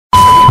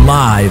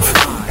Live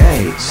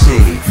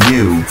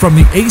ACU. from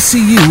the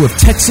ACU of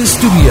Texas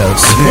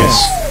Studios.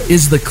 This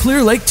is the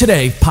Clear Lake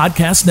Today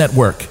Podcast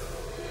Network.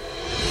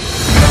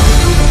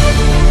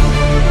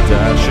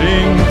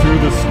 Dashing through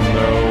the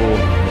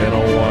snow in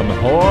a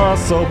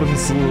one-horse open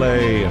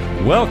sleigh.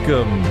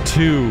 Welcome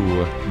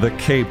to the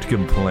Caped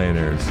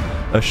Complainers,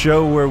 a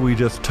show where we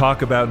just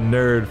talk about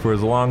nerd for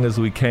as long as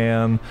we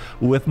can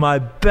with my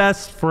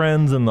best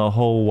friends in the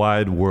whole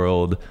wide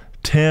world,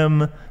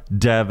 Tim,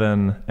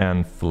 Devin,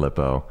 and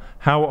Flippo.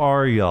 How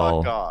are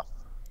y'all? Fuck off.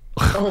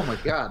 Oh my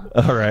God.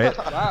 All right.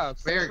 Wow,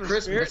 Merry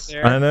Christmas.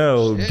 I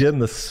know, getting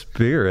the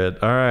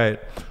spirit. All right.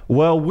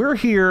 Well, we're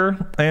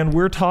here and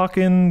we're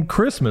talking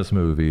Christmas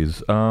movies.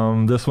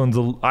 This one's,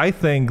 I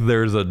think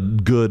there's a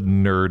good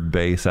nerd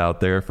base out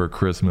there for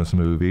Christmas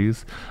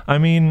movies. I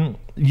mean,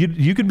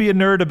 you can be a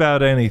nerd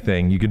about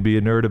anything. You can be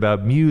a nerd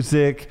about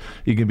music.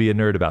 You can be a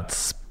nerd about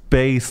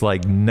space,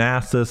 like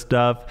NASA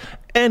stuff,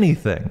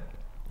 anything.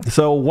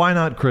 So why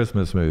not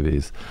Christmas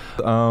movies?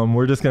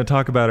 We're just going to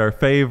talk about our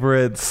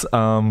favorites,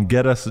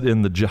 get us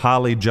in the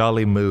holly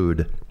jolly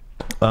mood.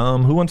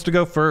 Who wants to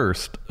go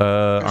first?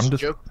 I'm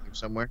just joking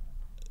somewhere.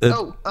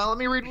 Let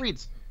me read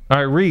Reed's.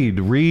 All right,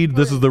 Reed.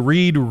 This is the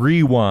Reed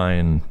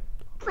Rewind.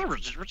 You're gonna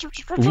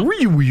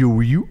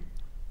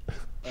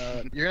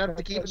have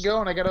to keep it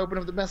going. I gotta open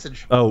up the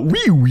message. Oh,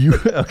 okay.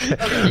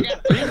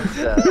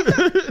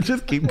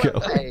 Just keep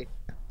going.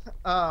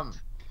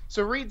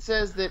 So Reed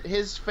says that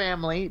his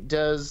family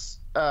does.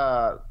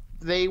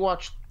 They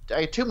watch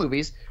two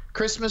movies: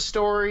 Christmas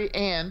Story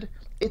and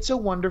It's a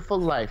Wonderful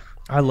Life.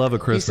 I love a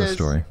Christmas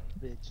story.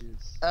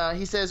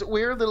 He says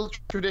we're a little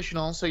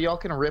traditional, so y'all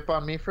can rip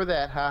on me for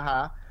that,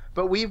 haha.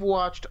 But we've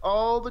watched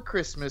all the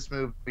Christmas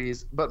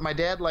movies. But my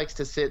dad likes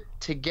to sit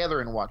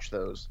together and watch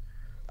those,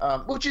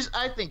 which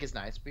I think is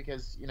nice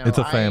because it's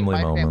a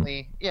family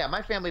moment.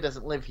 My family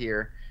doesn't live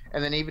here.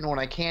 And then even when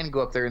I can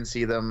go up there and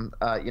see them,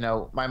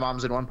 my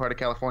mom's in one part of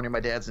California, my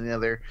dad's in the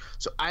other.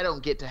 So I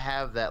don't get to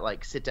have that,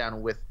 sit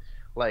down with,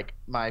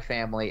 my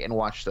family and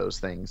watch those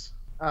things.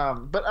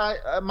 But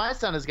my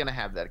son is going to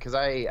have that because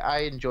I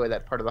enjoy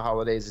that part of the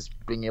holidays is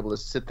being able to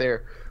sit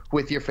there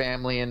with your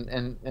family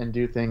and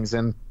do things.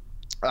 And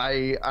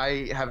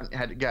I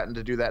haven't gotten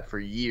to do that for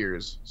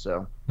years.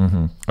 So.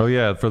 Mm-hmm. Oh,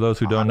 yeah. For those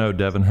who don't know,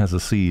 Devin has a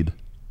seed.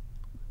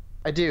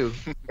 I do.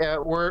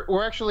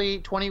 We're actually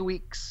 20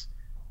 weeks.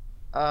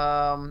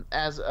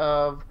 As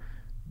of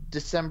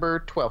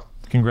December 12th.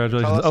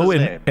 Congratulations. Oh,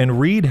 and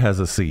Reed has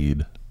a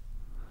seed.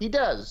 He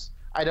does.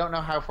 I don't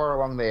know how far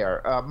along they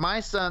are. My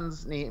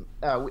son's name,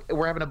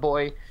 we're having a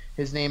boy.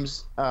 His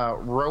name's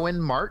Rowan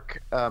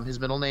Mark. His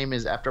middle name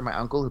is after my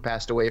uncle who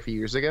passed away a few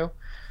years ago.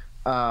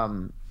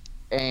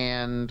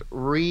 And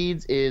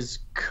Reed's is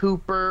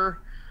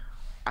Cooper.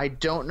 I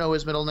don't know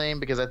his middle name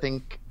because I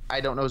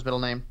don't know his middle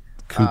name.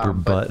 Cooper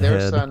but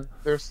Butthead.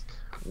 Their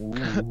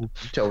son,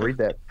 tell Reed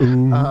that.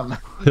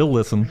 He'll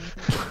listen.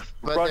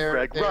 But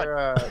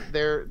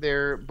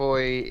their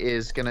boy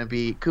is gonna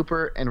be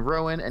Cooper, and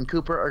Rowan and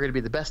Cooper are gonna be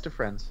the best of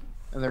friends,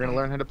 and they're gonna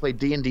learn how to play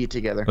D&D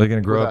together. Are they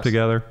gonna grow up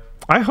together?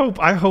 I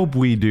hope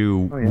we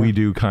do. Oh, yeah. We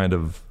do kind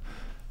of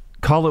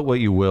call it what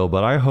you will,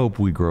 but I hope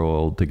we grow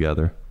old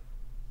together.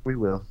 We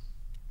will.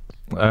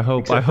 I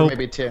hope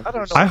maybe Tim.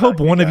 I hope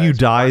one of you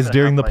dies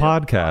during the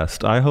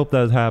podcast. I hope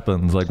that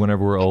happens,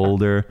 whenever we're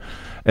older,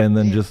 and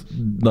then just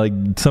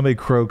somebody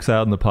croaks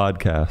out in the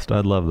podcast.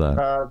 I'd love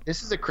that.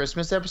 This is a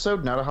Christmas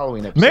episode, not a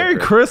Halloween episode. Merry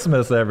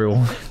Christmas,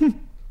 everyone.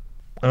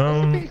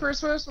 Happy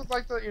Christmas with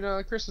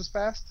the Christmas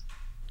fast.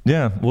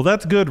 Yeah, well,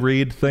 that's good,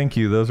 Reed. Thank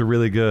you. Those are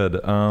really good.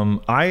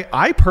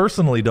 I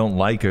personally don't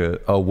like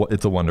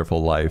It's a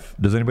Wonderful Life.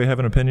 Does anybody have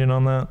an opinion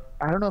on that?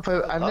 I don't know if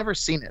I've never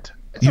seen it.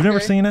 You've never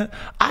seen it?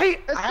 I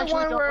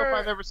actually don't know if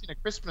I've ever seen a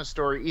Christmas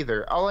Story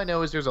either. All I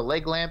know is there's a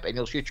leg lamp and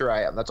you'll shoot your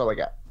eye out. That's all I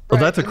got. Well,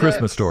 that's a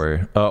Christmas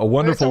story. A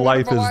Wonderful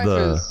Life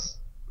is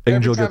the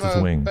angel gets its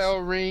wings. Bell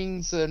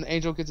rings, an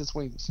angel gets its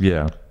wings.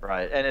 Yeah.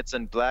 Right, and it's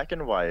in black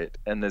and white.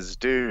 And this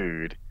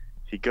dude,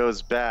 he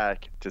goes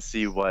back to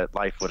see what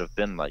life would have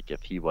been like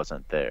if he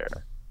wasn't there.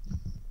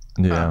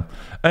 Yeah.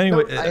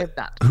 Anyway, no, I have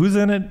not. Who's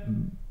in it?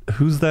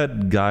 Who's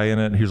that guy in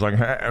it? He's like,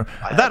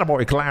 that a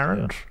boy,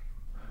 Clarence.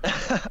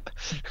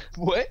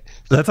 What?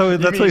 That's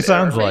what he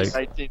sounds like.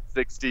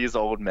 1960s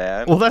old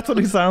man. Well, that's what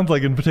he sounds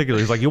like in particular.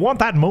 He's like, you want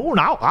that moon?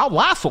 I'll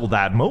lasso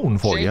that moon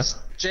for you.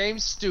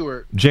 James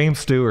Stewart. James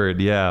Stewart,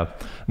 yeah.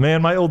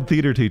 Man, my old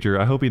theater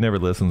teacher, I hope he never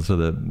listens to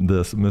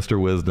this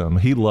Mr. Wisdom.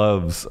 He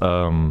loves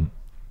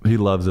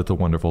It's a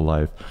Wonderful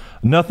Life.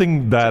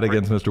 Nothing bad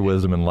against Mr.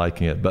 Wisdom and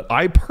liking it, but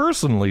I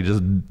personally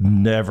just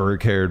never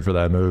cared for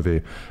that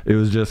movie. It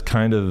was just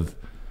kind of...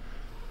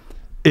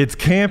 It's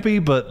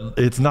campy, but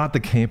it's not the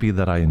campy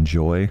that I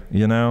enjoy,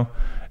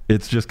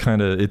 It's just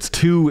kind of it's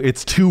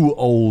too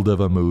old of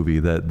a movie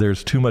that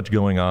there's too much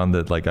going on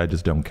that I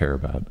just don't care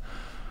about.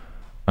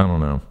 I don't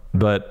know.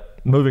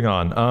 But moving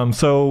on.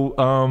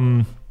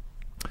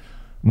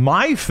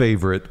 My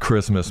favorite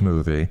Christmas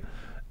movie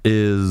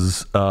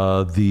is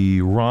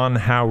the Ron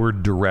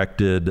Howard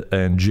directed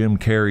and Jim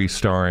Carrey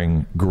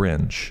starring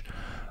Grinch.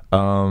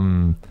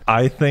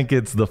 I think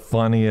it's the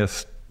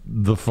funniest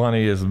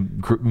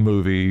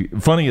movie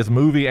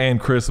and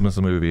Christmas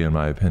movie in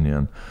my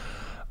opinion.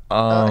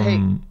 Hey,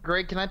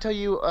 Greg, can I tell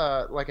you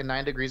like a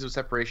 9 degrees of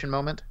separation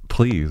moment?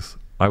 Please,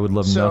 I would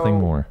love nothing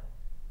more.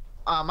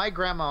 My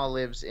grandma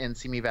lives in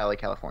Simi Valley,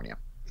 California.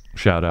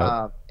 Shout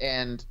out.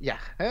 And yeah,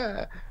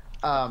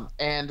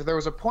 and there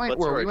was a point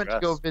where we went to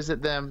go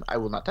visit them. I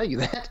will not tell you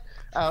that.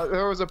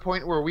 There was a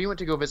point where we went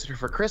to go visit her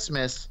for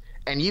Christmas,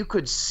 and you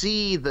could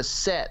see the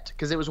set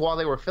because it was while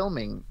they were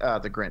filming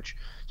The Grinch.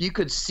 You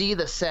could see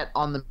the set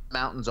on the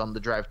mountains on the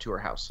drive to her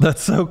house.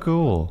 That's so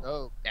cool.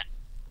 Oh yeah,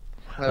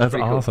 that's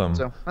awesome. Cool.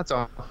 So that's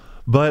all.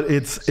 But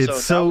it's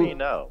so. Now we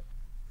know.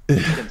 You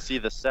can see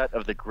the set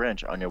of The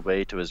Grinch on your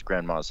way to his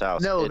grandma's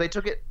house. No, they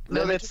took it.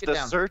 No, they took it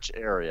down. Search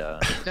area.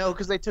 No,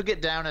 because they took it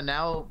down, and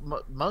now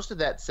most of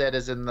that set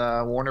is in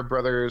the Warner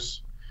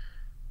Brothers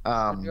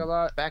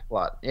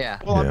backlot. Yeah.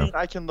 Well, I mean,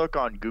 I can look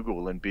on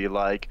Google and be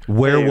like,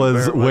 where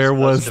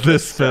was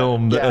this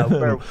filmed?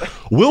 Yeah,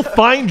 we'll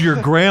find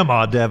your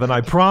grandma, Devin. I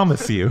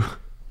promise you.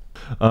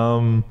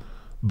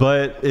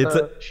 But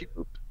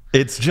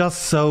it's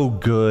just so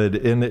good,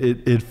 and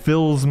it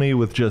fills me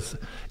with just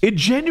it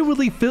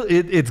genuinely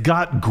it's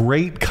got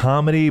great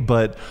comedy,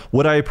 but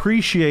what I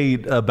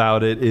appreciate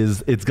about it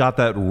is it's got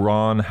that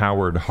Ron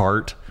Howard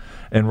heart,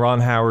 and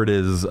Ron Howard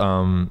is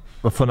a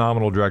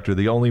phenomenal director.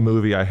 The only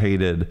movie I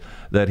hated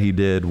that he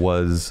did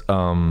was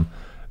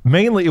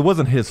mainly, it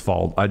wasn't his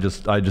fault. I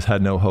just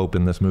had no hope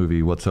in this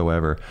movie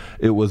whatsoever.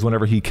 It was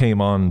whenever he came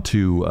on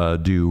to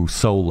do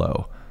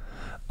Solo.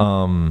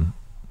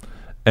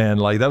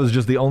 And like that was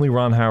just the only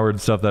Ron Howard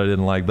stuff that I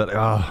didn't like.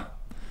 But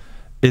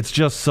it's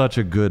just such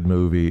a good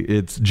movie.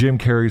 It's Jim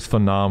Carrey's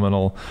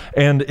phenomenal,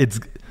 and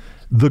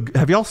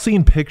have y'all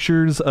seen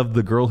pictures of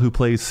the girl who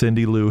plays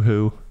Cindy Lou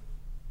Who?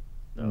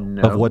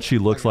 No. Of what she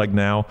looks like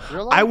now?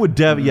 Really? I would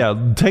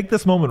take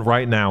this moment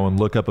right now and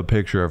look up a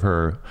picture of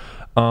her,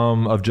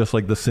 of just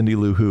like the Cindy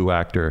Lou Who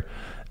actor,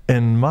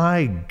 and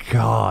my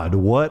God,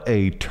 what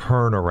a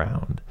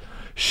turnaround!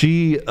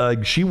 She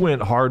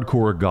went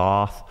hardcore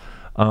goth.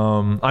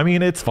 I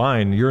mean, it's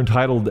fine.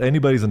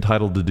 Anybody's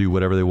entitled to do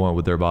whatever they want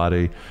with their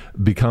body,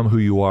 become who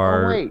you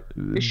are. Oh, wait,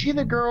 is she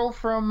the girl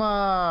from,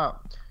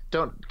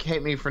 don't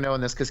hate me for knowing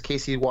this because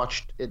Casey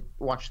watched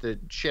the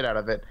shit out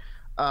of it.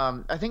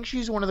 I think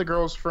she's one of the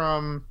girls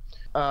from,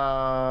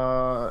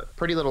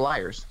 Pretty Little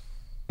Liars.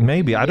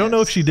 Maybe. I don't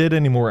know if she did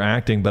any more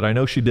acting, but I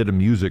know she did a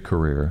music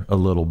career a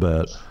little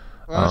bit.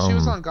 Well, she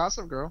was on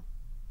Gossip Girl.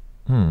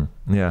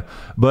 Yeah.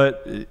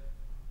 But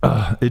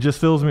it just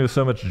fills me with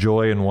so much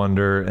joy and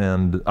wonder,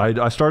 and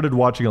I started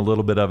watching a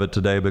little bit of it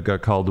today, but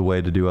got called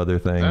away to do other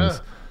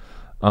things.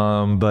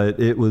 But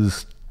it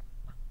was,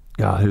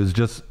 God,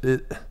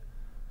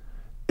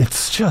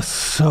 it's just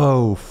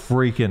so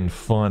freaking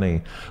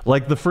funny.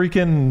 Like the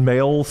freaking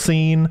mail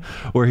scene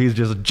where he's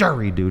just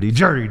jury duty,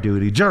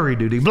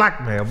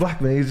 blackmail.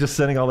 He's just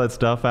sending all that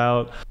stuff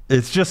out.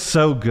 It's just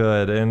so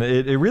good. And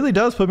it really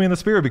does put me in the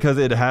spirit because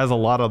it has a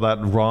lot of that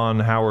Ron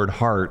Howard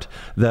heart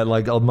that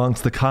like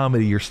amongst the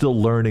comedy, you're still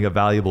learning a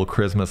valuable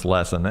Christmas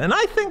lesson. And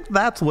I think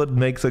that's what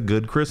makes a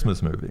good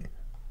Christmas movie.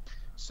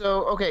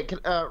 So, okay,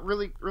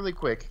 really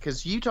quick,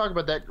 because you talk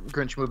about that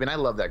Grinch movie, and I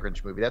love that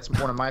Grinch movie. That's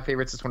one of my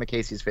favorites. It's one of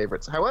Casey's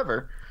favorites.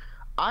 However,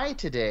 I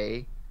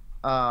today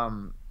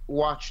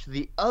watched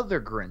the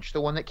other Grinch, the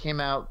one that came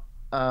out,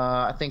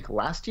 I think,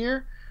 last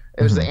year.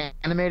 It was the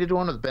animated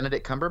one with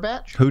Benedict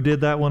Cumberbatch. Who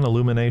did that one?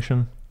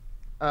 Illumination?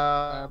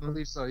 I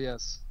believe so,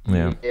 yes.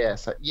 Yeah.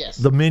 Yes.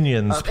 The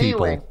Minions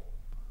people. Anyway,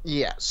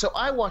 yeah, so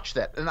I watched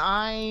that, and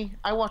I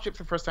watched it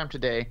for the first time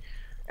today,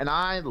 and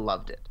I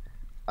loved it.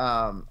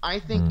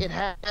 I think it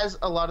has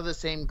a lot of the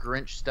same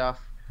Grinch stuff,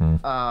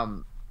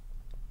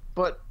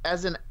 but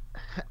as an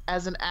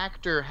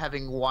actor,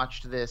 having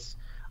watched this,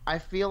 I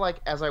feel like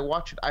as I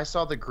watched it, I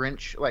saw the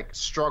Grinch like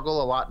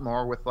struggle a lot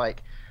more with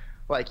like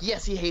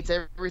yes, he hates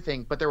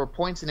everything, but there were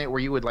points in it where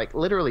you would like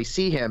literally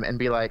see him and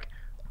be like,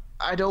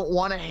 I don't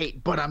want to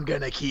hate, but I'm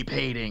gonna keep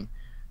hating,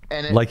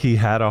 and like he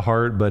had a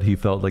heart, but he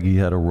felt like he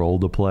had a role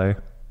to play.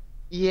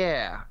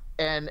 Yeah.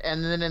 And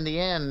then in the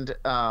end,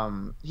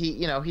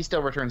 he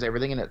still returns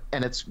everything,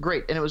 and it's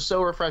great, and it was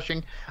so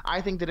refreshing.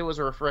 I think that it was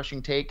a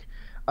refreshing take.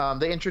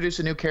 They introduced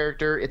a new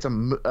character. It's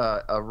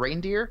a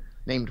reindeer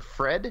named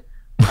Fred,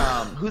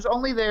 who's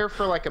only there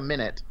for like a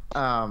minute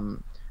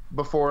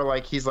before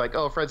like he's like,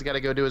 oh, Fred's got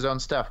to go do his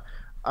own stuff.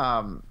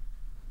 But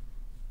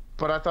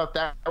I thought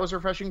that was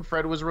refreshing.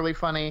 Fred was really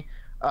funny.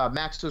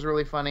 Max was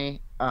really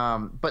funny.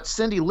 But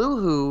Cindy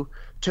Lou Who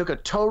took a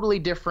totally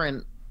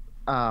different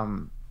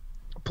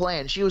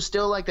plan. She was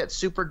still like that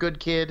super good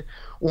kid,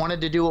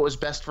 wanted to do what was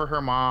best for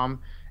her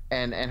mom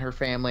and her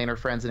family and her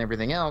friends and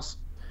everything else,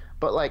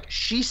 but like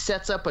she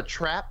sets up a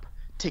trap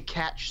to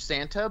catch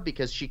Santa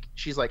because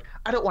she's like,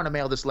 I don't want to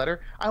mail this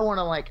letter, I want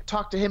to like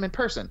talk to him in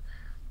person,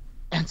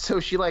 and so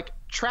she like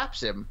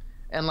traps him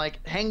and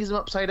like hangs him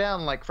upside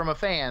down like from a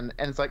fan,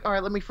 and it's like, all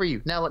right, let me free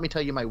you now, let me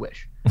tell you my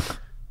wish.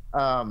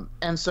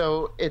 And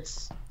so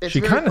it's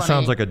she kind of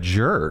sounds like a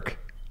jerk.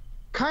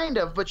 Kind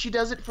of, but she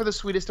does it for the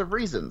sweetest of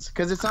reasons.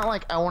 Because it's not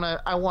like I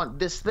want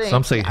this thing.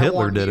 Some say I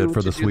Hitler want did you it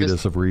for to the do this.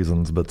 sweetest of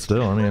reasons, but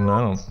still, I mean, I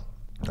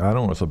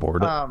don't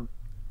support it.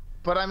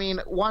 But I mean,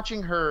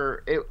 watching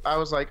her, I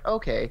was like,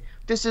 okay,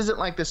 this isn't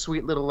like the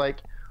sweet little like,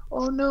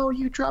 oh no,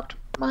 you dropped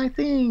my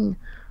thing.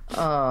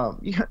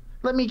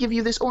 Let me give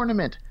you this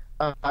ornament.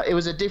 It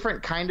was a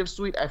different kind of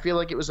sweet. I feel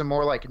like it was a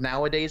more like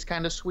nowadays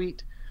kind of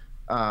sweet.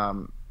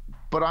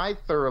 But I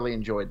thoroughly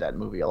enjoyed that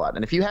movie a lot.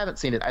 And if you haven't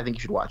seen it, I think you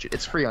should watch it.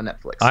 It's free on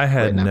Netflix.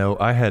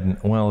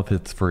 Well, if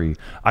it's free,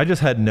 I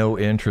just had no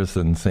interest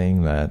in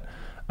seeing that.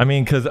 I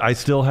mean, because I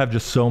still have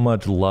just so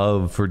much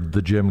love for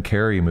the Jim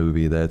Carrey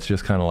movie that's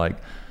just kind of like,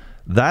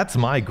 that's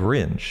my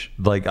Grinch.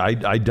 Like, I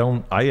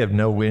have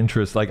no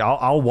interest. Like,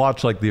 I'll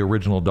watch like the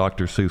original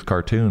Dr. Seuss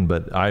cartoon,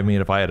 but I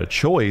mean, if I had a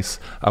choice,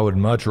 I would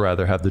much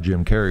rather have the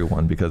Jim Carrey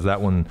one, because that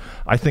one,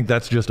 I think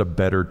that's just a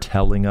better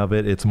telling of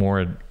it. It's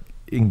more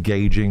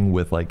engaging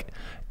with, like,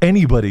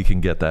 anybody can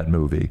get that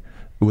movie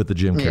with the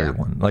Jim Carrey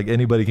one. Like,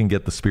 anybody can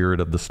get the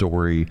spirit of the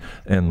story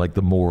and like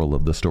the moral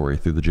of the story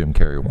through the Jim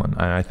Carrey one.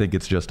 And I think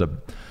it's just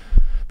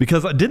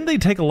because didn't they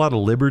take a lot of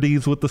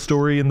liberties with the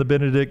story in the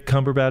Benedict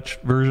Cumberbatch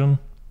version?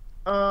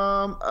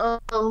 A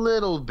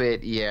little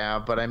bit, yeah,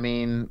 but I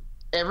mean,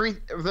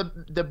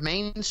 the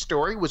main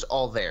story was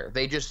all there.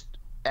 They just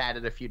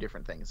added a few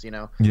different things, you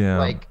know. Yeah.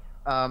 Like,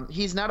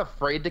 he's not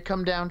afraid to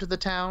come down to the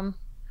town.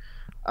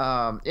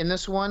 In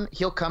this one,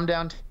 he'll come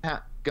down to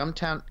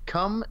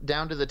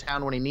the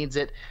town when he needs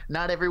it.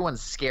 Not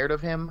everyone's scared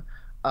of him,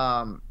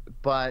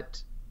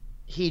 but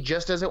he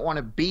just doesn't want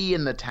to be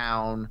in the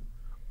town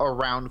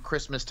around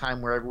Christmas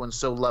time where everyone's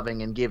so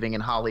loving and giving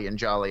and holly and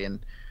jolly, and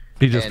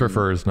he just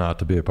prefers not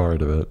to be a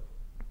part of it.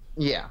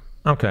 Yeah.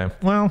 Okay.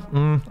 Well,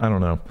 I don't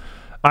know.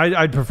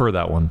 I'd prefer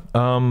that one.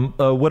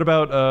 What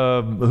about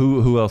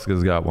who else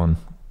has got one?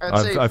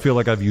 I feel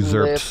like I've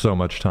usurped so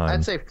much time.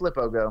 I'd say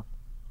Flippo go.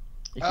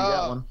 If you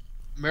got one.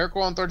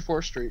 Miracle on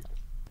 34th Street.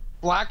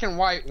 Black and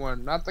white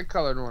one, not the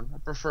colored one. I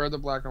prefer the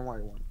black and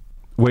white one.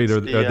 Wait, are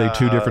they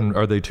two different?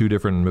 Are they two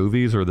different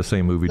movies, or the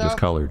same movie just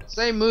colored?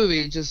 Same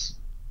movie, just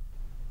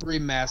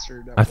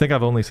remastered. I think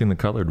I've only seen the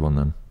colored one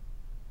then.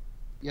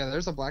 Yeah,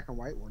 there's a black and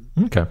white one.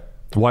 Okay.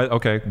 Why?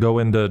 Okay, go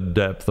into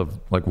depth of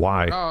like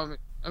why.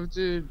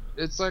 Dude,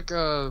 it's like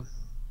I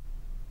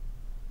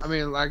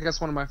mean, I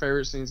guess one of my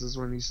favorite scenes is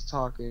when he's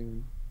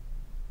talking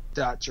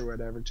Dutch or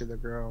whatever to the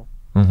girl.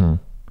 Mm-hmm.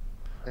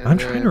 I'm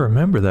trying to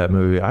remember that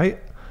movie.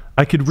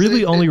 I could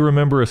really only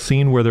remember a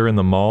scene where they're in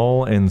the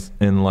mall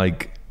and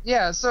like.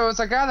 Yeah, so it's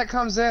a guy that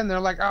comes in.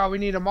 They're like, "Oh, we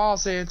need a mall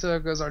Santa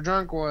because our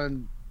drunk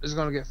one is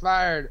gonna get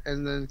fired,"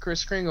 and then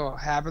Kris Kringle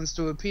happens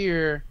to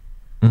appear.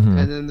 Mm-hmm.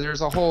 And then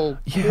there's a whole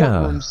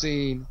courtroom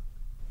scene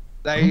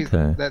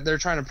that they're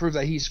trying to prove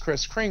that he's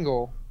Kris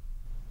Kringle.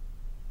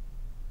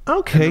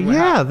 Okay,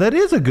 that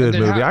is a good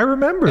movie. I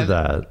remember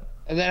that.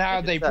 And then how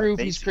they prove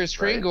he's Kris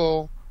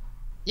Kringle.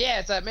 Yeah,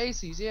 it's at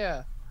Macy's,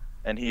 yeah.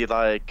 And he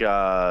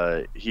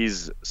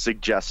he's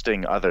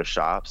suggesting other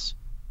shops,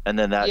 and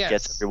then that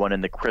gets everyone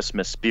in the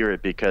Christmas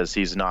spirit because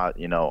he's not,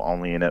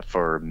 only in it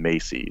for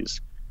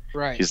Macy's.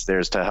 Right. He's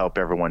there to help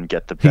everyone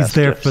get the best. He's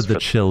there for the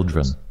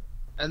children.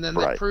 And then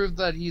they proved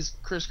that he's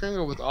Kris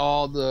Kringle with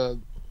all the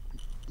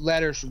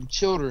letters from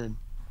children.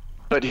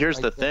 But here's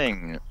the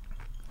thing.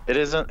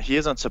 He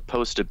isn't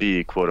supposed to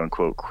be quote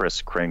unquote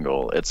Kris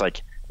Kringle. It's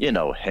like,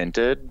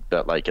 hinted,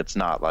 but like it's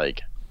not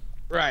like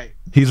right.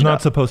 He's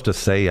not supposed to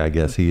say, I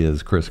guess, he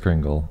is Kris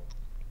Kringle.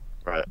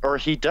 Right. Or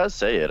he does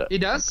say it. He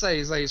does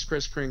say he's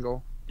Kris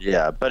Kringle.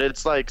 Yeah, but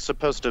it's like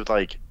supposed to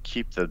like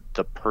keep the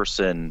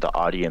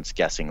audience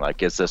guessing,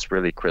 like, is this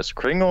really Kris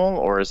Kringle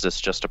or is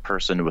this just a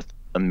person with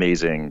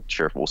amazing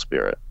cheerful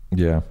spirit?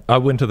 Yeah. I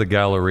went to the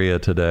Galleria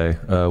today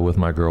with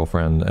my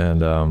girlfriend,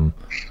 and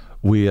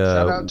we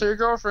shout out to your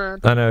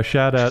girlfriend. I know,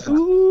 shout out.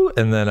 Ooh.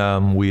 And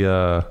then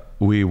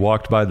we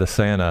walked by the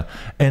Santa,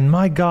 and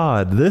my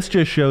God, this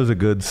just shows a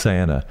good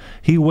Santa.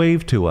 He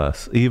waved to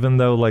us, even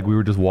though like we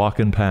were just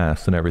walking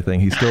past and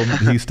everything. He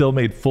still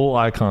made full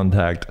eye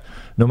contact,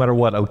 no matter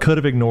what. I could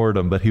have ignored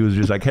him, but he was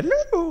just like,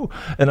 hello,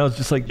 and I was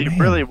just like, he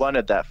really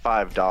wanted that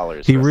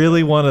 $5. He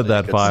really wanted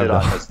that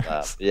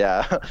 $5.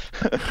 Yeah.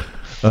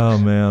 Oh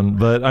man,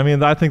 but I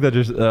mean, I think that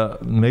just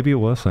maybe it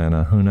was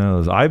Santa. Who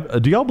knows?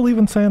 Do y'all believe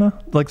in Santa?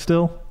 Like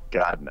still?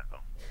 God no.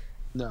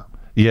 No.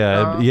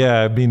 Yeah,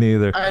 yeah, me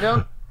neither. I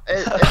don't.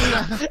 It's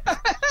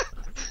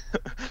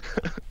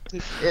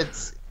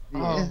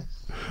a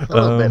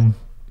little bit.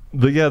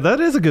 But yeah, that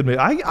is a good movie.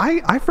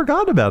 I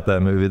forgot about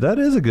that movie. That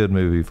is a good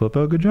movie.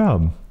 Flippo, good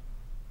job.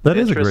 That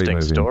is a great movie.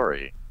 Interesting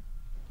story.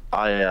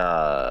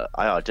 I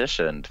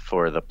auditioned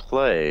for the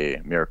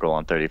play Miracle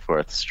on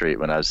 34th Street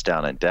when I was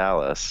down in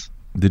Dallas.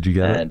 Did you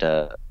get it?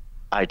 And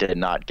I did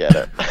not get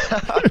it.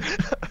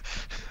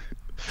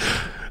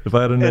 If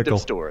I had a nickel. End of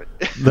story.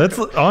 That's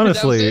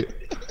honestly.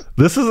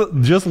 This is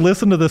just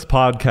listen to this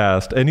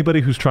podcast. Anybody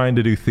who's trying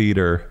to do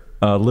theater,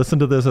 listen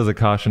to this as a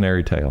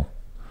cautionary tale.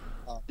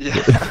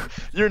 Yeah,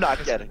 you're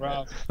not getting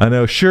it. I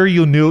know. Sure,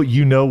 you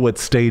know what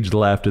stage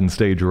left and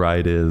stage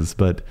right is,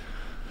 but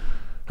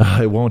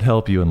It won't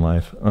help you in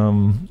life.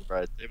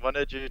 Right. They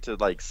wanted you to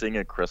like sing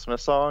a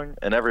Christmas song,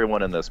 and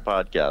everyone in this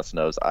podcast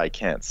knows I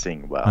can't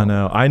sing well. I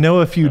know. I know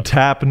a few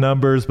tap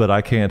numbers, but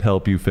I can't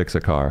help you fix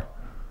a car.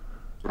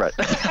 Right.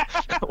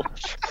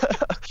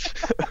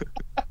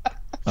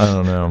 I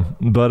don't know.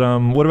 But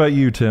what about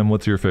you, Tim?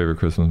 What's your favorite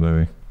Christmas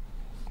movie?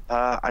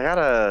 I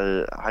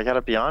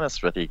gotta be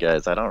honest with you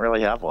guys. I don't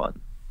really have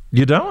one.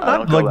 You don't?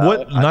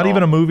 Not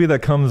even a movie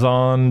that comes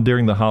on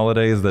during the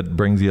holidays that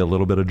brings you a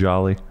little bit of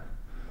jolly?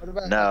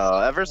 No,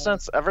 ever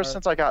since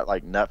I got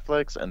like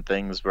Netflix and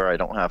things where I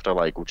don't have to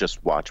like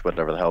just watch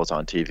whatever the hell is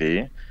on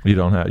TV. You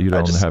don't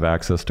have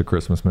access to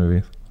Christmas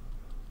movies.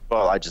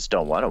 Well, I just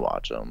don't want to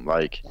watch them.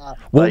 Like,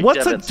 well, like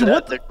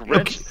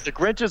the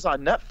Grinch is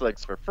on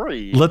Netflix for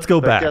free. Let's go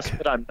back. Guess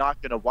what? I'm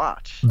not gonna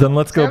watch. Then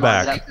let's go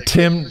back.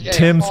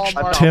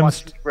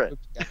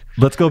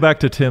 Let's go back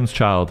to Tim's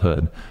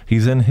childhood.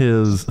 He's in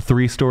his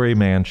 3-story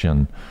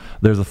mansion.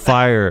 There's a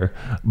fire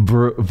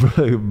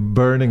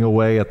burning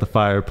away at the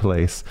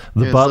fireplace.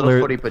 The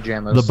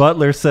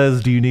butler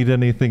says, "Do you need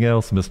anything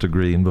else, Mr.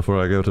 Green,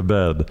 before I go to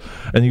bed?"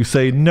 And you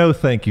say, "No,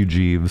 thank you,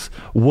 Jeeves."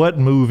 What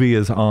movie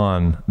is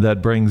on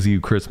that brings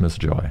you Christmas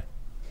joy?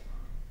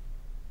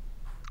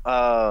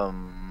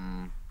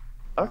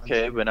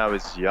 Okay, when I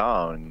was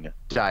young,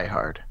 Die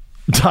Hard.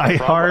 Die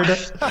Hard?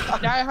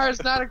 Die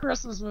Hard's not a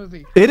Christmas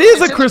movie. It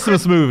is a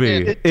Christmas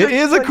movie. It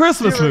is a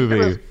Christmas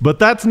movie, but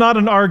that's not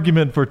an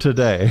argument for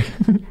today.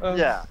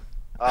 Yeah.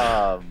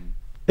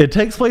 It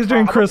takes place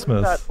during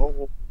Christmas.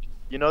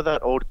 You know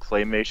that old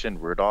claymation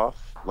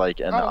Rudolph, like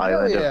in the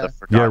Island of the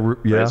Forgotten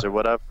Toys or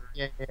whatever?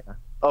 Yeah.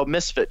 Oh,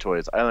 Misfit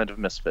Toys, Island of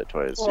Misfit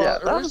Toys. Well, yeah,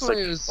 that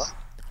originally was like,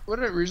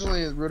 wasn't it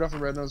originally Rudolph the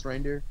Red-Nosed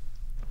Reindeer?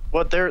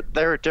 Well,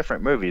 they're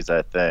different movies,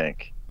 I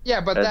think.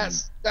 Yeah, but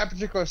that's that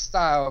particular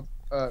style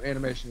of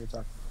animation you're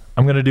talking.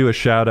 I'm going to do a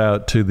shout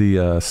out to the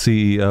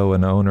CEO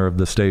and owner of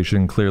the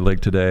station, Clear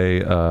Lake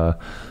Today,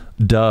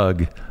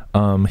 Doug.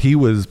 He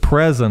was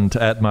present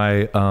at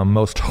my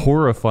most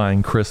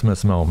horrifying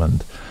Christmas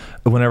moment.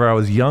 Whenever I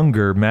was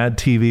younger, Mad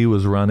TV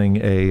was running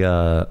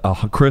a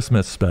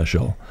Christmas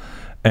special.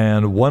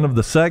 And one of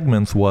the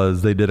segments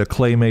was they did a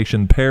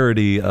claymation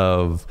parody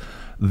of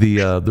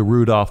the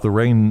Rudolph the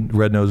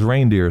Red-Nosed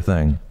Reindeer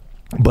thing.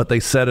 But they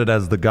said it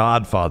as The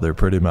Godfather,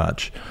 pretty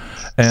much.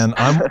 And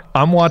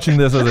I'm watching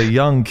this as a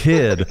young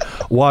kid,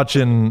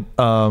 watching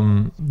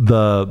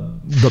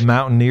the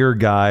Mountaineer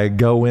guy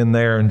go in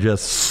there and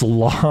just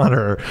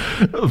slaughter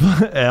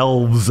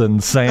elves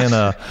and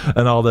Santa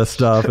and all this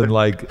stuff, and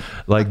like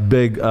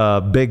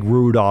big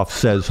Rudolph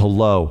says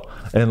hello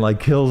and like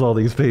kills all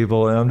these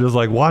people, and I'm just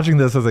like watching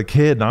this as a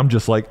kid, and I'm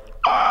just like,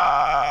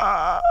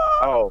 oh.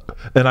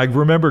 And I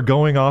remember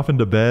going off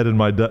into bed, and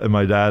my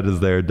dad is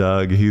there,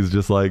 Doug. He's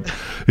just like,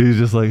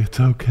 it's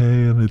okay,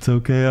 and it's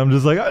okay. I'm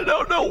just like, I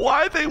don't know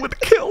why they would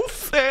kill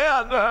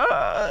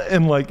Santa,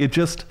 and like it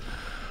just,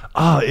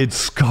 it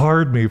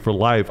scarred me for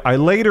life. I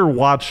later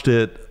watched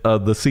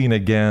the scene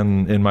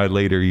again in my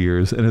later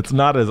years, and it's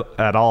not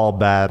at all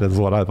bad as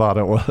what I thought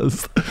it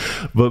was.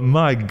 But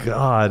my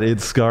God,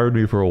 it scarred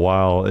me for a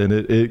while, and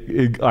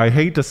it I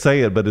hate to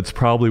say it, but it's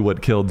probably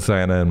what killed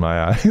Santa in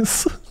my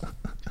eyes.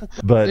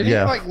 But did he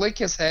like lick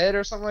his head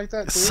or something like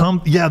that too?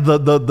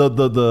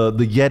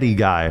 The Yeti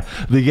guy.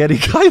 The Yeti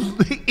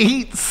guy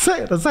eats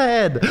Santa's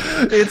head.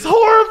 It's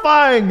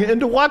horrifying, and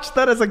to watch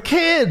that as a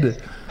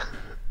kid.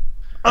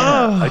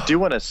 I do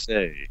want to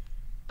say,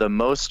 the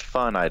most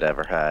fun I'd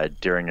ever had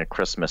during a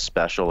Christmas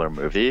special or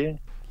movie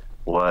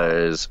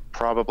was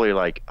probably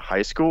like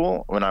high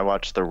school when I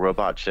watched the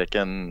Robot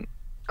Chicken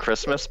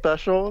Christmas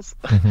specials.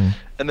 Mm-hmm.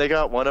 And they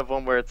got one of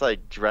them where it's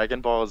like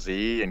Dragon Ball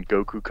Z and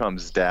Goku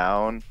comes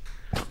down.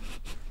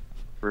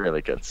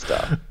 Really good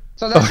stuff.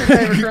 So that's your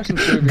favorite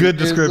Christmas movie? Good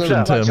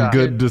description, Tim.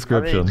 Good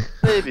description. I mean,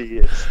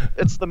 maybe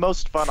it's the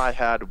most fun I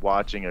had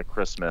watching a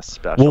Christmas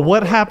special. Well,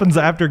 what happens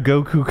after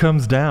Goku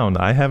comes down?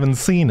 I haven't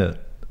seen it.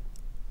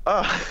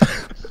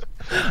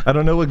 I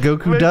don't know what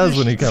Goku does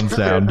when he comes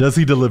down. Does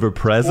he deliver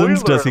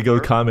presents? Spoiler. Does he go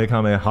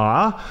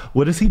Kamehameha?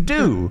 What does he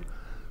do?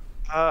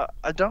 I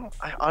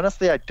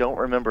honestly don't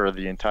remember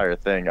the entire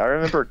thing. I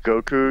remember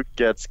Goku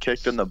gets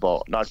kicked in the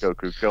ball. Not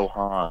Goku,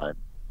 Gohan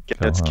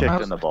gets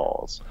kicked in the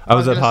balls. I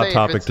was at Hot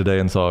Topic today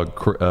and saw a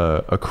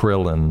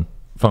Krillin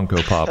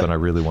Funko Pop, and I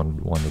really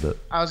wanted it.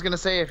 I was gonna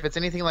say, if it's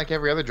anything like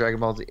every other Dragon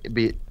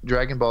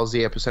Ball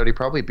Z episode, he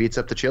probably beats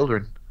up the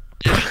children.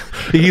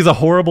 He's a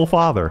horrible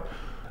father.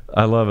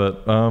 I love it.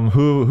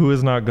 Who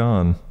is not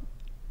gone?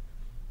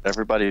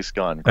 Everybody's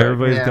gone. Greg.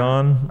 Everybody's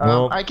gone.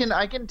 Well, I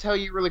can tell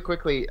you really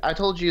quickly. I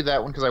told you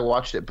that one because I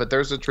watched it, but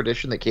there's a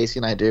tradition that Casey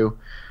and I do.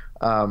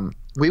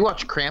 We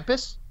watch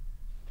Krampus.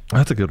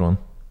 That's a good one.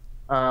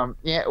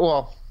 Yeah,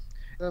 well,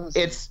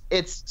 it's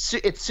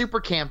super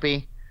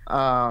campy.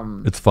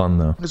 It's fun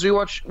though. Because we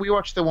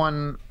watched the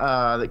one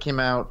that came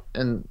out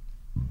a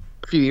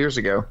few years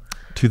ago.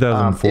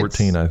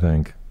 2014, I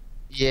think.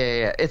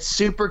 Yeah, it's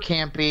super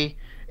campy.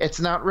 It's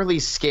not really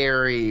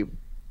scary,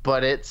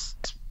 but it's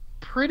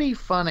pretty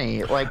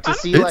funny. Like to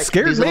see, it like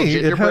scared these little me.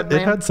 gingerbread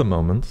It had some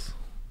moments.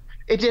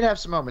 It did have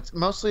some moments,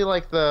 mostly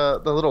like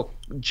the little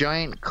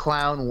giant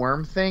clown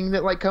worm thing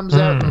that like comes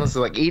out and was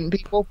like eating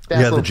people.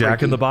 That's the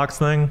Jack in the Box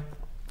thing.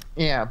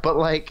 Yeah, but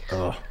like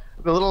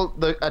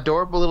the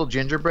adorable little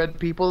gingerbread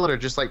people that are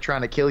just like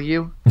trying to kill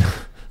you.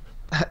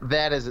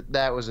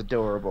 that was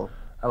adorable.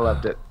 I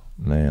loved it.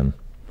 Man,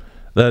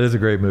 that is a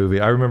great movie.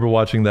 I remember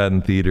watching that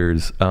in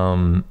theaters.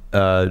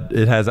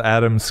 It has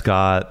Adam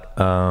Scott.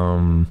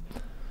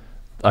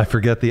 I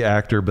forget the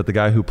actor, but the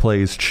guy who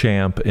plays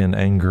Champ in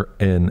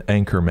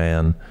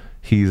Anchorman,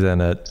 he's in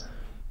it.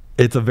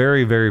 It's a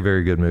very, very,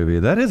 very good movie.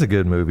 That is a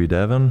good movie,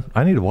 Devin.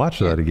 I need to watch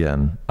that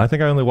again. I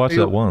think I only watched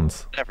that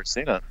once. Never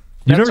seen it.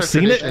 You've never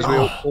seen it?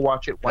 We'll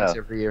watch it once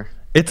every year.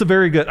 It's a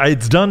very good.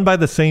 It's done by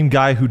the same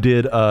guy who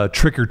did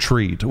Trick or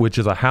Treat, which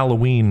is a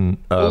Halloween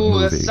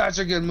movie. That's such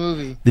a good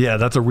movie. Yeah,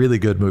 that's a really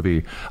good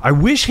movie. I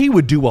wish he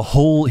would do a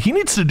whole. He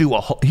needs to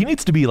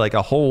be like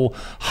a whole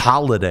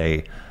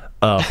holiday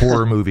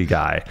horror movie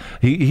guy.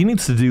 He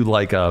needs to do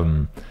like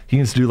a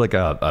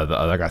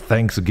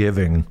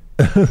Thanksgiving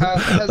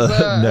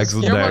Has next.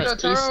 Guillermo del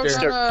Toro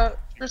done a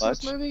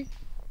Christmas movie?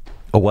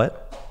 A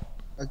what?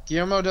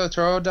 Guillermo del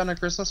Toro done a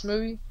Christmas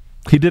movie?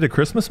 He did a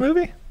Christmas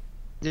movie?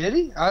 Did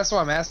he? That's what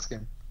I'm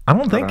asking. I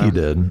don't think he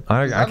did.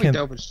 I That'd can't. be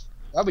dope.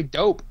 That'd be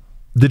dope.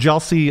 Did y'all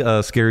see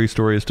Scary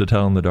Stories to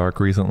Tell in the Dark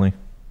recently?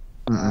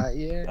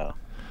 Yeah.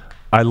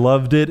 I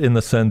loved it in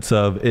the sense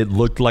of it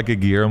looked like a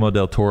Guillermo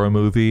del Toro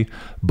movie,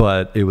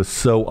 but it was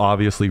so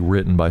obviously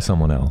written by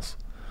someone else.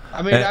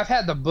 I mean, I've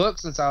had the book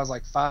since I was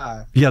like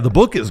 5. Yeah, the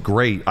book is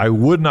great. I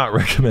would not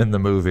recommend the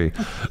movie.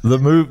 The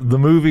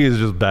movie is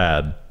just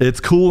bad. It's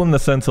cool in the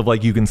sense of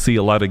like you can see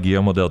a lot of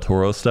Guillermo del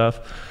Toro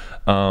stuff,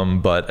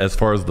 but as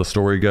far as the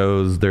story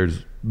goes,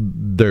 there's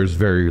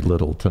very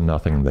little to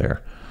nothing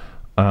there.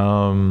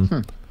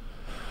 So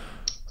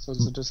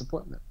it's a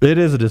disappointment. It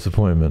is a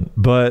disappointment,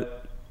 but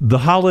the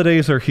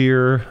holidays are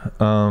here.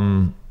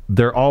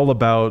 They're all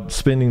about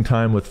spending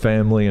time with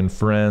family and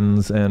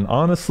friends, and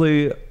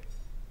honestly,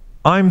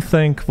 I'm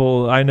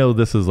thankful. I know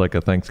this is like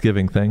a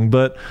Thanksgiving thing,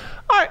 but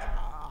I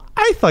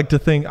like to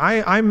think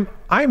I'm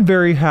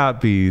very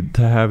happy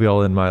to have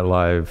y'all in my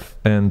life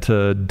and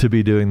to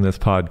be doing this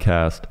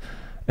podcast.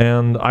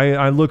 And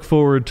I look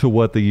forward to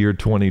what the year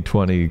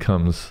 2020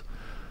 comes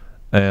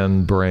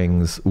and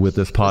brings with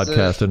this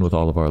podcast and with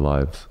all of our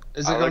lives.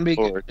 Is it going to be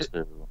good?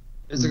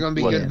 Is it going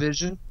to be good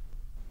vision?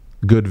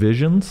 Good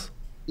visions?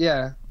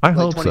 Yeah. I like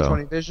hope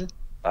 2020 so. vision?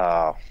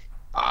 Oh.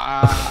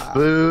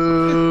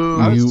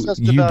 Boo!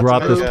 You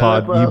brought this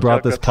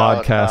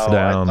podcast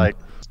down.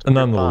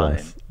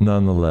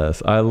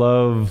 Nonetheless, I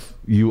love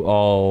you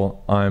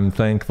all. I'm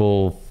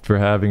thankful for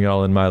having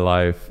y'all in my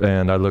life,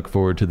 and I look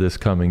forward to this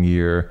coming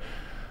year.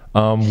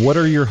 What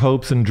are your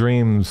hopes and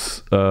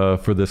dreams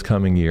for this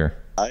coming year?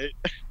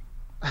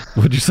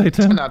 What'd you say,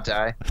 Tim? To not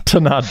die. To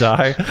not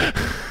die.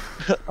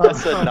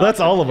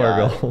 That's all of our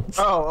die. goals.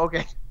 Oh,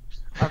 okay.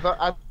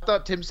 I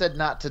thought Tim said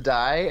not to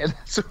die, and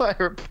that's why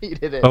I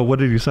repeated it. Oh, what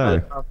did you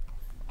say?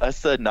 I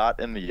said not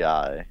in the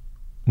eye.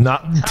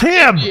 Not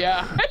Tim.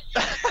 Yeah.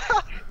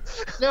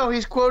 No,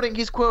 he's quoting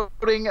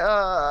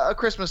a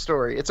Christmas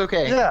Story. It's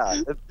okay.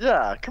 Yeah.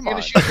 Come You're on.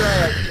 gonna shoot your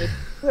eye out, kid.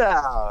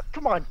 Yeah,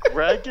 come on,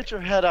 Greg, get your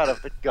head out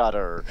of the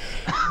gutter.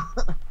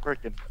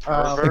 Freaking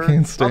pervert. I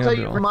can't stand I'll tell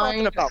you y'all.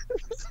 mine. About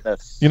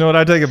business. You know what?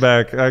 I take it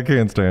back. I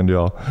can't stand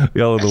y'all.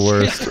 Y'all are the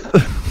worst.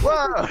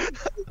 Whoa.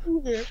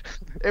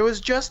 It was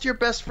just your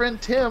best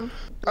friend Tim.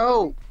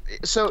 Oh,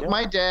 so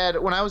my dad,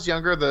 when I was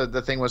younger,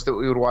 the thing was that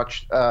we would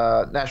watch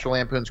National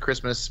Lampoon's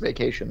Christmas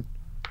Vacation.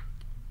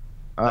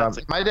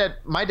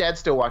 My dad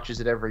still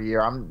watches it every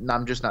year.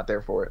 I'm just not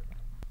there for it.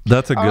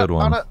 That's a good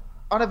one.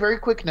 On a very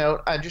quick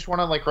note, I just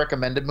want to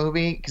recommend a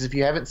movie because if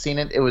you haven't seen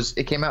it,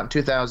 it came out in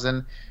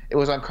 2000. It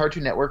was on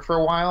Cartoon Network for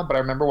a while, but I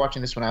remember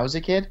watching this when I was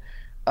a kid.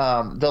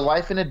 The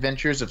Life and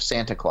Adventures of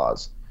Santa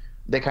Claus.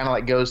 They kind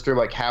of goes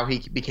through how he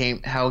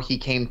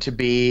came to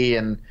be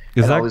and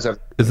all these other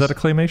things. Is that a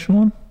claymation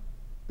one?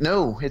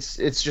 No, it's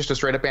just a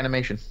straight up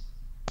animation.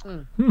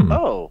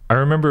 Oh, I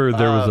remember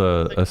there was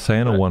a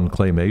Santa one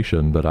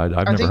claymation, but I've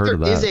never heard of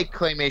that. There is a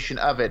claymation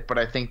of it, but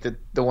I think that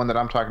the one that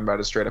I'm talking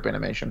about is straight up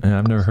animation. Yeah,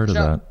 I've never heard of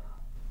that.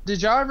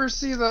 Did y'all ever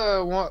see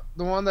the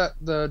one that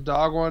the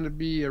dog wanted to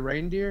be a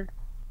reindeer?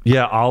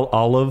 Yeah,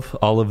 Olive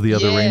the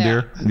other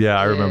reindeer. Yeah,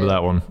 I remember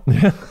that one.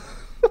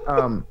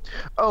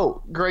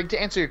 Greg,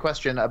 to answer your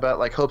question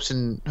about hopes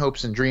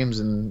and dreams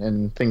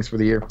and things for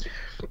the year,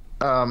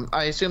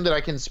 I assume that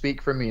I can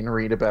speak for me and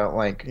Reed about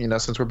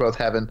since we're both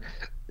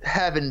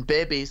having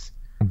babies,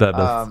 that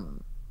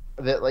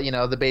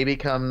the baby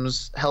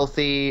comes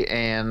healthy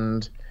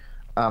and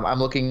I'm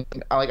looking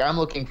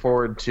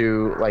forward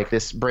to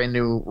this brand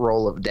new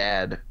role of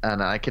dad,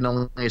 and I can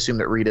only assume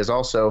that Reed is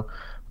also.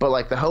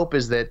 But the hope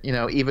is that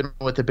even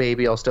with the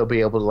baby, I'll still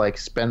be able to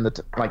spend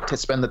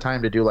the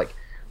time to do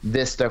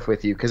this stuff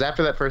with you, because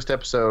after that first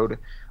episode,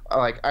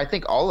 I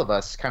think all of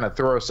us kind of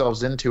throw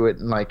ourselves into it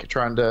and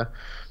trying to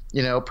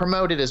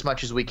promote it as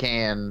much as we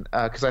can,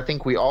 because I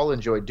think we all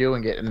enjoy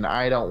doing it, and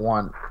I don't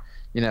want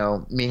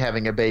me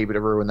having a baby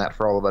to ruin that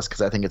for all of us,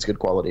 because I think it's good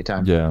quality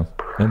time. Yeah,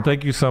 And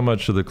thank you so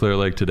much to the Clear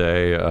Lake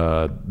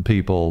Today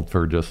people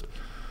for just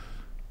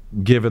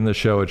giving the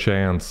show a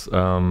chance.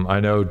 I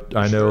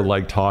know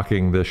like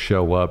talking this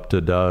show up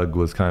to Doug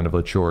was kind of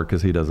a chore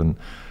because he doesn't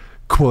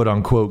quote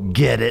unquote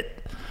get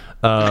it.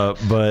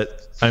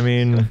 But I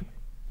mean,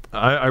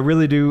 I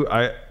really do.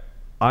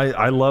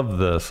 I love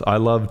this. I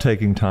love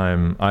taking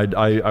time.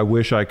 I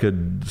wish I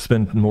could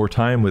spend more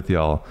time with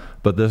y'all,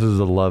 but this is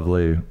a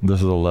lovely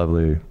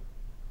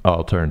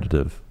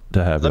alternative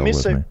to have. Let me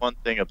with say me. one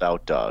thing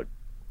about Doug.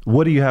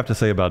 What do you have to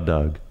say about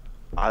Doug?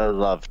 I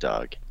love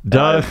Doug.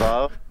 Doug. And I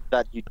love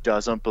that he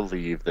doesn't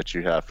believe that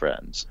you have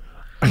friends.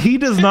 He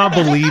does not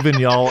believe in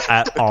y'all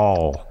at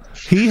all.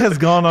 He has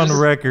gone on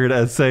record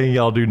as saying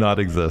y'all do not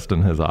exist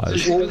in his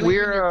eyes. Well,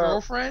 we're Your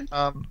girlfriend.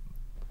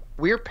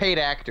 we're paid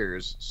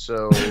actors,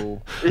 so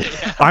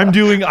I'm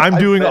doing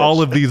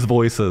all of these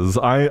voices.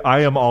 I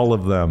am all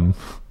of them.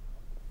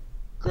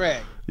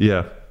 Greg,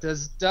 Yeah.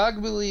 does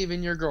Doug believe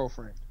in your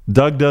girlfriend?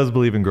 Doug does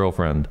believe in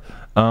girlfriend.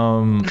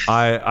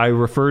 I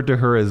referred to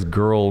her as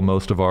girl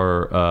most of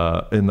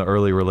our in the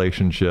early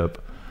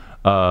relationship,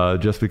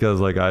 just because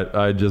like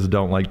I just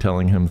don't like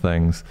telling him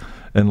things,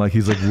 and like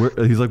he's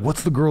like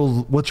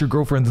what's your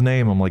girlfriend's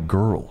name? I'm like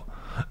girl,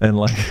 and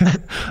like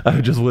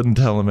I just wouldn't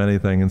tell him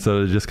anything, and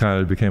so it just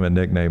kind of became a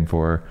nickname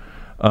for her.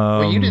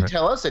 well, you didn't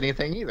tell us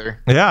anything either.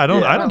 Yeah, I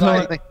don't tell.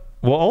 anything.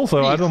 Well,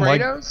 also I don't like.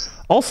 Kratos?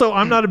 Also,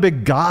 I'm not a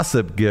big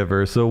gossip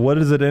giver, so what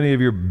is it any of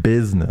your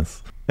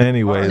business?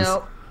 Anyways.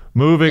 No.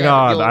 Moving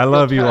on. I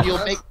love you all.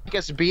 You'll make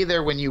us be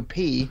there when you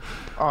pee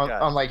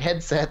on like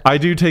headset. I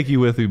do take you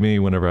with me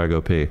whenever I go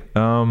pee.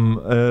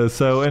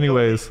 So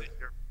anyways.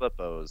 Your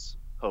Flippo's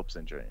hopes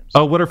and dreams.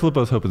 Oh, what are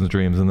Flippo's hopes and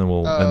dreams? And then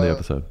we'll end the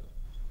episode.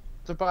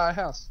 To buy a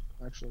house,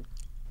 actually.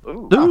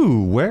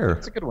 Ooh, where?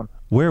 That's a good one.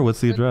 Where? What's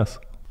the address?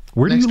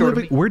 Where do Next you door live?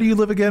 to me. Where do you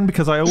live again?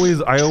 Because I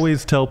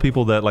always tell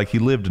people that like he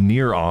lived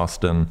near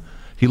Austin.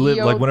 He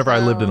lived like whenever I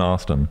lived in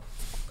Austin.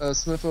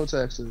 Smithville,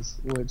 Texas,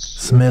 which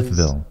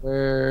Smithville. is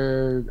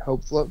where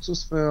Hope Floats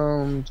was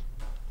filmed.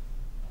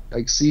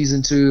 Like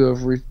season 2 of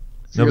Fear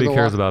Nobody the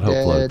cares Walking about Hope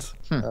Dead.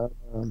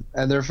 Floats.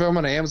 And they're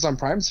filming an Amazon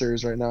Prime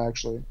series right now.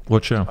 Actually,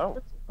 What show? Oh,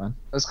 that's fun.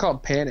 it's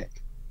called Panic.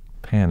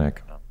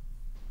 Panic.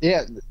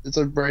 Yeah, it's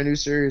a brand new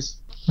series.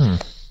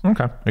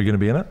 Okay. Are you gonna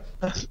be in it?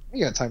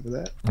 You got time for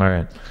that? All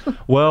right.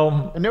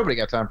 Well, And nobody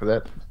got time for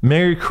that.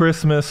 Merry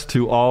Christmas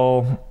to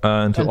all,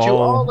 and to And to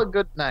all a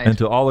good night. And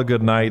to all a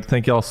good night.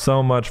 Thank y'all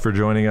so much for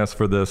joining us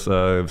for this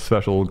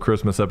special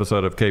Christmas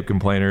episode of Cape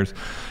Complainers.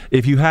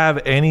 If you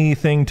have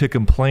anything to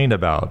complain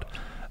about,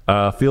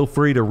 feel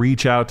free to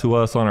reach out to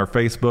us on our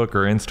Facebook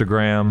or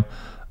Instagram,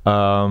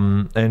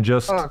 and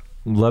just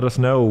let us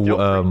know. Feel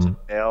free to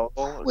mail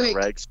Wait.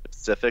 Greg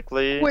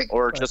specifically, Wait.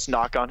 or just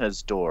knock on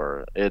his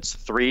door. It's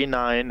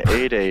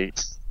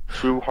 3988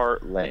 True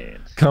Heart Lane.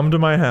 Come to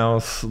my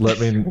house. Let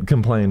me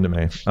complain to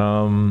me.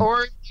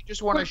 Or if you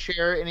just want to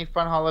share any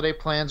fun holiday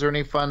plans or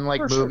any fun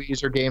like For sure.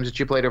 movies or games that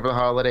you played over the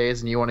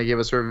holidays and you want to give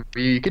us a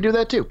review, you can do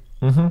that too.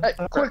 Hey,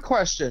 quick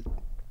question: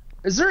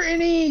 is there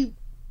any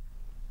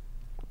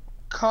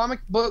comic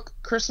book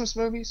Christmas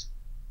movies?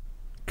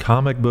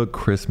 Comic book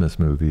Christmas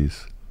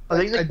movies. I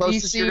think the A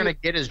closest DC you're gonna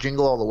get is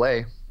Jingle All the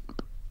Way.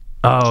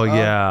 Oh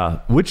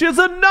yeah, which is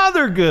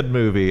another good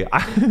movie.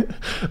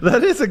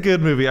 That is a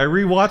good movie. I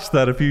rewatched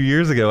that a few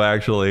years ago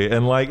actually,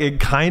 and like it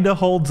kind of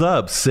holds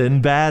up.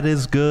 Sinbad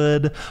is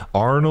good.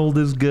 Arnold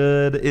is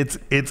good.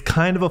 It's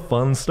kind of a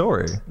fun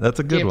story. That's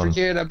a good Can't one.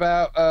 forget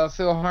about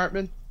Phil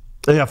Hartman.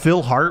 Yeah,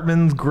 Phil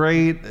Hartman's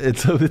great.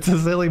 It's a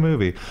silly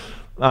movie.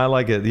 I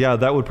like it. Yeah,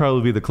 that would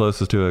probably be the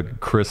closest to a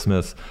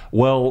Christmas.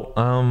 Well,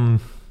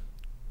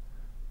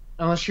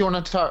 Unless you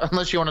want to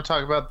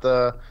talk about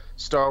the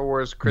Star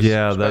Wars Christmas.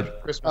 Yeah,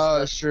 Christmas Oh, special,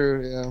 that's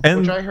true. Yeah.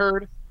 and which I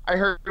heard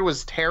it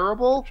was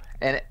terrible,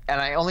 and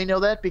I only know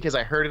that because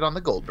I heard it on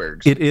the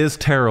Goldbergs. it is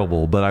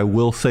terrible, but I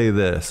will say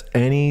this: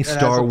 any has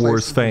Star a place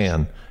Wars in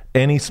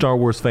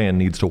fan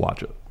needs to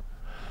watch it.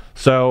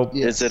 So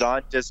Yeah. Is it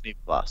on Disney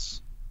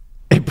Plus?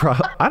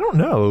 I don't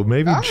know.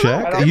 Maybe I don't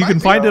check. know. You It can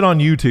might find be. it on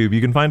YouTube. You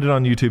can find it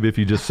on YouTube if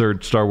you just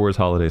search Star Wars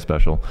Holiday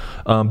Special.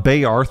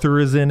 Bay Arthur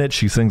is in it.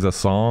 She sings a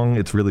song.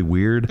 It's really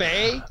weird.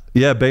 Bay?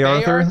 Yeah, Bay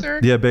Arthur? Arthur.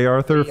 Yeah, Bay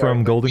Arthur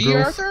from Golden B.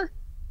 Girls. Arthur?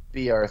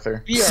 B.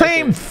 Arthur. B.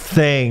 Same Arthur.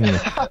 thing.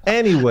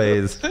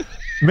 Anyways,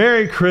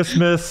 Merry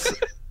Christmas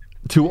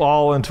to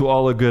all, and to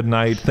all a good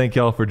night. Thank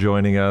y'all for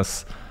joining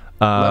us.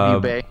 Love you,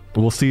 Bay.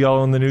 We'll see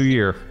y'all in the new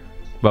year.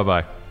 Bye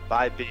bye.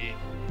 Bye, B.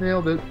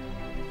 Nailed it.